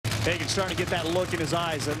Hagan's starting to get that look in his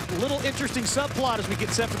eyes. A little interesting subplot as we get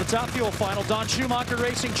set for the Top Fuel final. Don Schumacher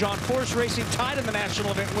Racing, John Force Racing tied in the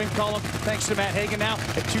national event win column thanks to Matt Hagan now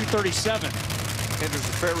at 237. And there's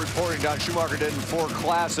a fair reporting. Don Schumacher did in 4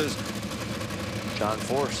 classes. John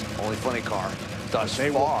Force, only funny car thus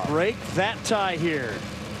They far. will break that tie here.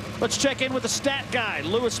 Let's check in with the stat guy,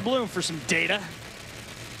 Lewis Bloom, for some data.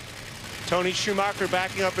 Tony Schumacher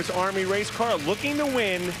backing up his Army race car, looking to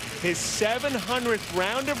win his 700th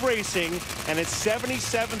round of racing and his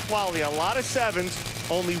 77th quality. A lot of 7s.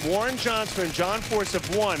 Only Warren Johnson and John Force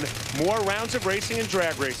have won more rounds of racing and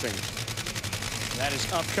drag racing. That is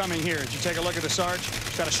upcoming here. As you take a look at the Sarge,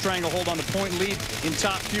 he's got a stranglehold on the point lead in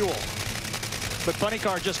Top Fuel. But Funny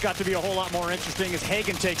Car just got to be a whole lot more interesting as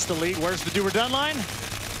Hagan takes the lead. Where's the do-or-done line?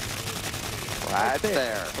 Right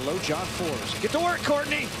there. Below John Force. Get to work,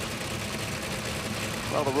 Courtney.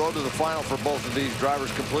 Well, the road to the final for both of these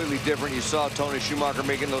drivers completely different. You saw Tony Schumacher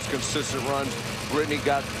making those consistent runs. Brittany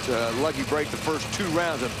got lucky break the first 2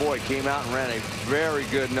 rounds, and boy, came out and ran a very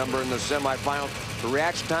good number in the semifinals. The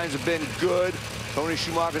reaction times have been good. Tony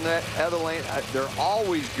Schumacher in that other lane, they're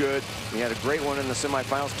always good. He had a great one in the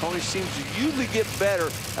semifinals. Tony seems to usually get better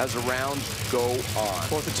as the rounds go on.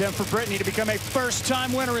 4th attempt for Brittany to become a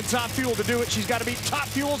first-time winner in Top Fuel. To do it, she's got to be Top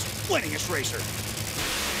Fuel's winningest racer.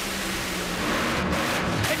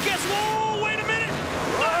 And guess what? Wait a minute.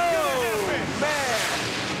 Oh,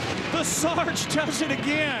 man. The Sarge does it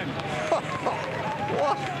again.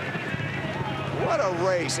 What a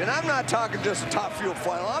race. And I'm not talking just a Top Fuel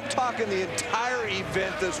final. I'm talking the entire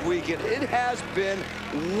event this weekend. It has been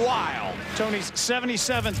wild. Tony's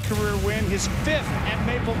 77th career win, his 5th at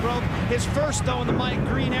Maple Grove. His first, though, in the Mike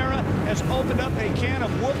Green era, has opened up a can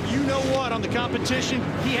of whoop-you-know-what on the competition.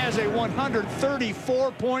 He has a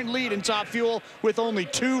 134-point lead in Top Fuel with only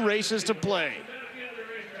 2 races to play.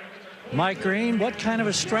 Mike Green, what kind of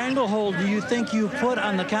a stranglehold do you think you put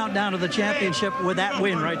on the countdown to the championship with that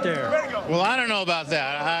win right there? Well, I don't know about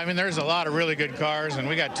that. I mean, there's a lot of really good cars, and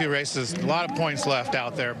we got 2 races, a lot of points left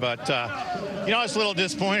out there. But, you know, I was a little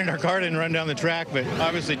disappointed our car didn't run down the track, but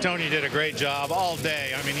obviously Tony did a great job all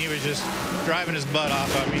day. I mean, he was just driving his butt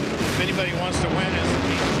off. I mean, if anybody wants to win is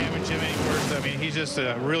the championship any first. I mean, he's just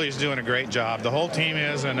really is doing a great job. The whole team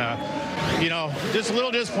is, and, you know, just a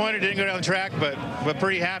little disappointed didn't go down the track, but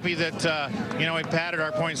pretty happy that, you know, we padded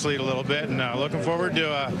our points lead a little bit, and looking forward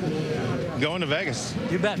to going to Vegas.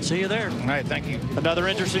 You bet. See you there. All right, thank you. Another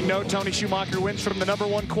interesting note, Tony Schumacher wins from the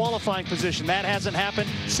 #1 qualifying position. That hasn't happened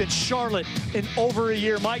since Charlotte in over a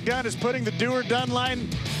year. Mike Dunn is putting the do-or-done line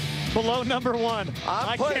below #1.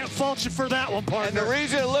 I can't fault you for that one, partner. And the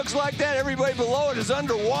reason it looks like that, everybody below it is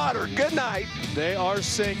underwater. Good night. They are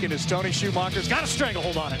sinking as Tony Schumacher's got a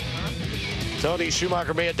stranglehold on it. Tony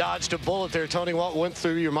Schumacher may have dodged a bullet there. Tony, what went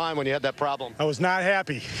through your mind when you had that problem? I was not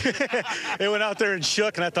happy. It went out there and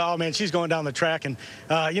shook, and I thought, oh, man, she's going down the track. And,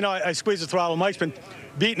 you know, I squeezed the throttle. Mike's been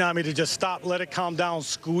beating on me to just stop, let it calm down,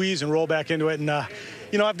 squeeze, and roll back into it. And,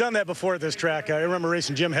 you know, I've done that before at this track. I remember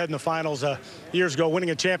racing Jim Head in the finals years ago,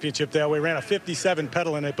 winning a championship that way. Ran a 57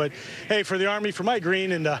 pedal in it. But, hey, for the Army, for Mike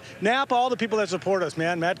Green, and Napa, all the people that support us,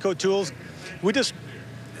 man, Matco Tools, we just –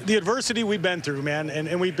 the adversity we've been through, man,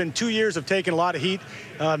 and we've been 2 years of taking a lot of heat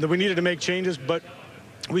that we needed to make changes, but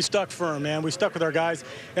we stuck firm, man. We stuck with our guys.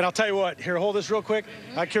 And I'll tell you what, here, hold this real quick.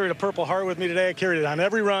 I carried a Purple Heart with me today. I carried it on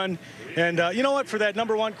every run. And you know what, for that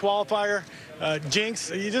 #1 qualifier, jinx,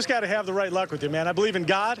 you just got to have the right luck with you, man. I believe in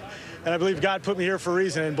God, and I believe God put me here for a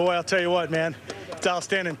reason. And, boy, I'll tell you what, man, it's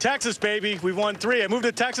outstanding. Texas, baby, we've won 3. I moved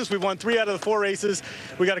to Texas. We've won 3 out of the 4 races.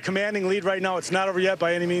 We got a commanding lead right now. It's not over yet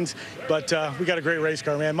by any means, but we got a great race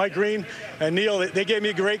car, man. Mike Green and Neil, they gave me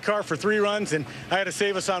a great car for 3 runs, and I had to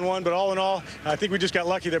save us on 1. But all in all, I think we just got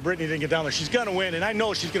lucky that Brittany didn't get down there. She's going to win, and I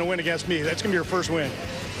know she's going to win against me. That's going to be her first win.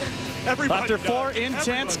 After 4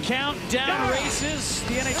 intense countdown races,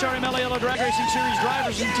 the NHRA MLA Yellow Drag Racing Series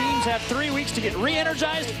drivers and teams have 3 weeks to get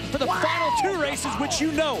re-energized for the final 2 races, which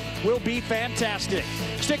you know will be fantastic.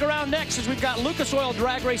 Stick around next as we've got Lucas Oil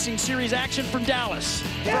Drag Racing Series action from Dallas.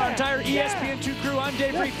 For our entire ESPN2 crew, I'm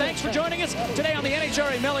Dave Reed. Thanks for joining us today on the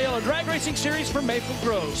NHRA MLA Yellow Drag Racing Series from Maple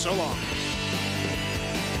Grove. So long.